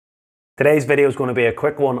Today's video is going to be a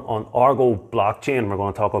quick one on ARGO blockchain. We're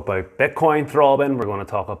going to talk about Bitcoin throbbing. We're going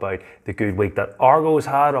to talk about the good week that ARGO's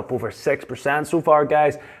had, up over 6% so far,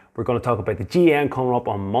 guys. We're going to talk about the GM coming up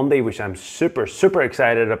on Monday, which I'm super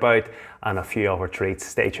excited about, and a few other treats.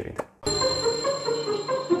 Stay tuned.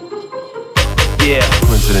 Yeah.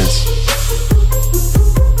 Coincidence.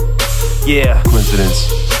 Yeah.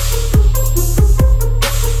 Coincidence.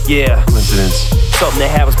 Yeah. Coincidence. Something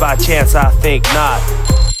that happens by chance, I think not.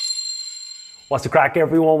 What's the crack,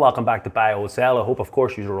 everyone? Welcome back to Buy Hold Sell. I hope, of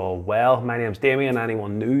course, you're all well. My name's Damien.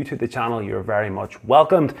 Anyone new to the channel, you're very much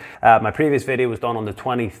welcomed. My previous video was done on the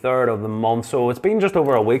 23rd of the month, so it's been just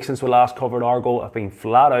over a week since we last covered ARGO. I've been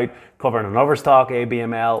flat out covering another stock,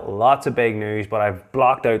 ABML, lots of big news, but I've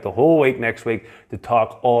blocked out the whole week next week to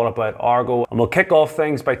talk all about ARGO. And we'll kick off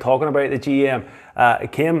things by talking about the GM.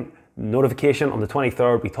 It came notification on the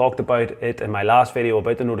 23rd. We talked about it in my last video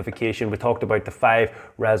about the notification. We talked about the 5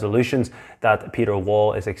 resolutions that Peter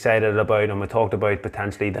Wall is excited about, and we talked about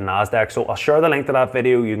potentially the NASDAQ. So I'll share the link to that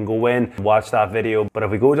video. You can go in and watch that video. But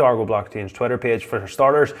if we go to ARGO Blockchain's Twitter page, for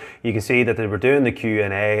starters, you can see that they were doing the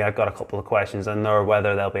Q&A. I've got a couple of questions in there.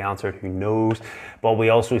 Whether they'll be answered, who knows. But we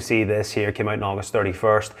also see this here, came out on August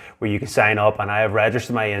 31st, where you can sign up, and I have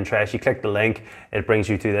registered my interest. You click the link, it brings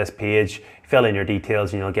you to this page. Fill in your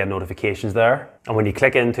details and you'll get notifications there. And when you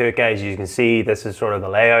click into it, guys, you can see this is sort of the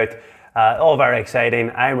layout. All very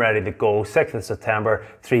exciting. I'm ready to go. 6th of September,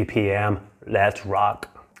 3 p.m. Let's rock.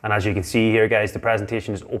 And as you can see here, guys, the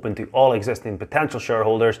presentation is open to all existing potential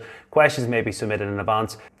shareholders. Questions may be submitted in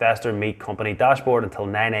advance. Investor meet company dashboard until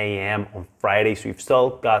 9 a.m. on Friday, so you've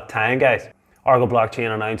still got time, guys. ARGO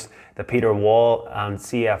Blockchain announced that Peter Wall and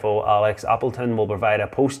CFO Alex Appleton will provide a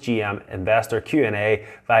post-GM investor Q&A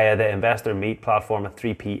via the Investor Meet platform at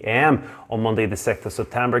 3 p.m. on Monday the 6th of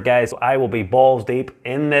September, guys. I will be balls deep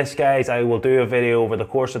in this, guys. I will do a video over the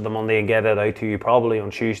course of the Monday and get it out to you probably on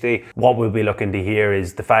Tuesday. What we'll be looking to hear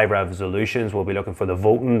is the 5 resolutions. We'll be looking for the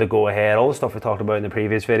voting to go ahead, all the stuff we talked about in the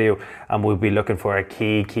previous video, and we'll be looking for a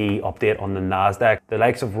key update on the NASDAQ. The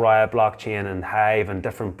likes of Riot Blockchain and Hive and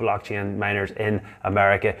different blockchain miners in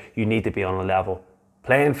America, you need to be on a level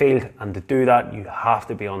playing field, and to do that you have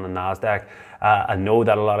to be on the NASDAQ. I know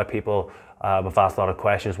that a lot of people have asked a lot of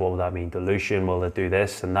questions. What will that mean? Dilution? Will it do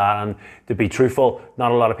this and that? And to be truthful,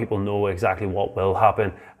 not a lot of people know exactly what will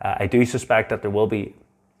happen. I do suspect that there will be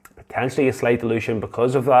potentially a slight dilution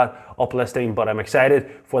because of that uplisting, but I'm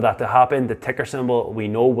excited for that to happen. The ticker symbol we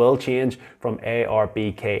know will change from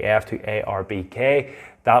ARBKF to ARBK.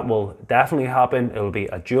 That will definitely happen. It will be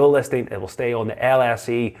a dual listing. It will stay on the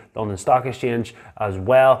LSE, London Stock Exchange, as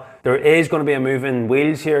well. There is going to be a moving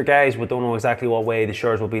wheels here, guys. We don't know exactly what way the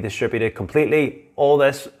shares will be distributed completely. All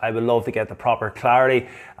this, I would love to get the proper clarity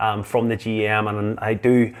from the GM, and I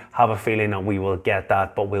do have a feeling that we will get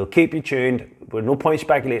that, but we'll keep you tuned. There's no point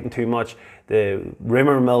speculating too much. The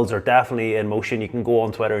rumor mills are definitely in motion. You can go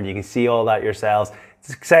on Twitter and you can see all that yourselves. It's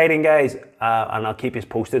exciting, guys, and I'll keep you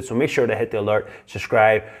posted. So make sure to hit the alert,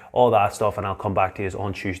 subscribe, all that stuff, and I'll come back to you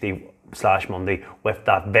on Tuesday/Monday with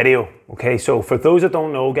that video. Okay, so for those that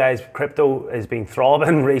don't know, guys, crypto has been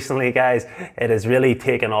throbbing recently, guys. It has really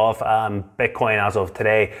taken off. Bitcoin as of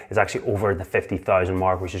today is actually over the 50,000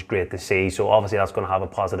 mark, which is great to see. So obviously that's going to have a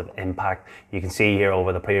positive impact. You can see here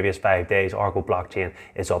over the previous 5 days, ARGO Blockchain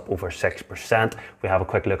is up over 6%. If we have a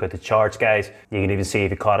quick look at the charts, guys, you can even see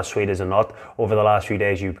if you caught a sweet as a nut over the last few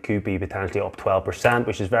days, you could be potentially up 12%,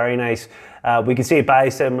 which is very nice. We can see buy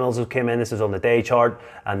signals have come in. This is on the day chart,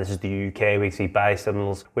 and this is the UK. We can see buy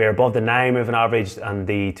signals. We're above the 9 moving average and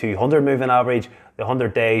the 200 moving average. The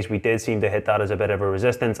 100 days, we did seem to hit that as a bit of a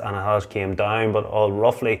resistance, and it has came down, but all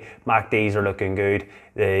roughly MACDs are looking good.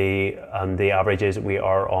 The averages, we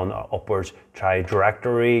are on an upwards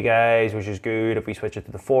trajectory, guys, which is good. If we switch it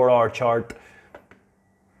to the 4-hour chart,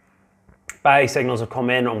 buy signals have come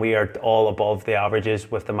in, and we are all above the averages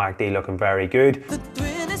with the MACD looking very good.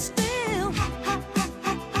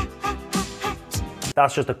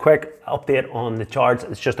 That's just a quick update on the charts.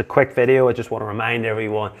 It's just a quick video. I just want to remind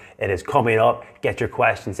everyone it is coming up. Get your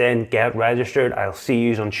questions in, get registered. I'll see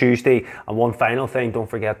you on Tuesday. And one final thing, don't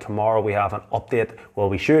forget, tomorrow we have an update. Well,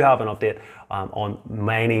 we should have an update on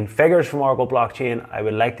mining figures from ARGO Blockchain. I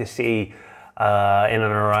would like to see in and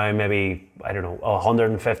around maybe, I don't know,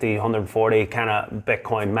 150, 140 kind of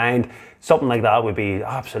Bitcoin mined. Something like that would be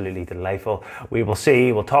absolutely delightful. We will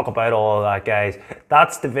see. We'll talk about all of that, guys.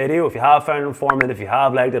 That's the video. If you have found it informative, if you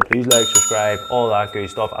have liked it, please like, subscribe, all that good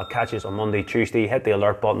stuff. I'll catch you on Monday, Tuesday. Hit the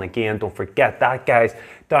alert button again. Don't forget that, guys.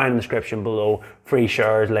 Down in the description below, free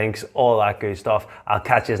shares, links, all that good stuff. I'll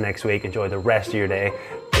catch you next week. Enjoy the rest of your day.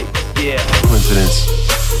 Yeah. Coincidence.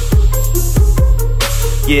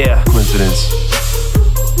 Yeah. Coincidence.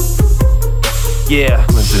 Yeah.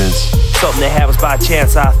 Coincidence. Something that happens by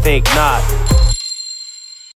chance, I think not.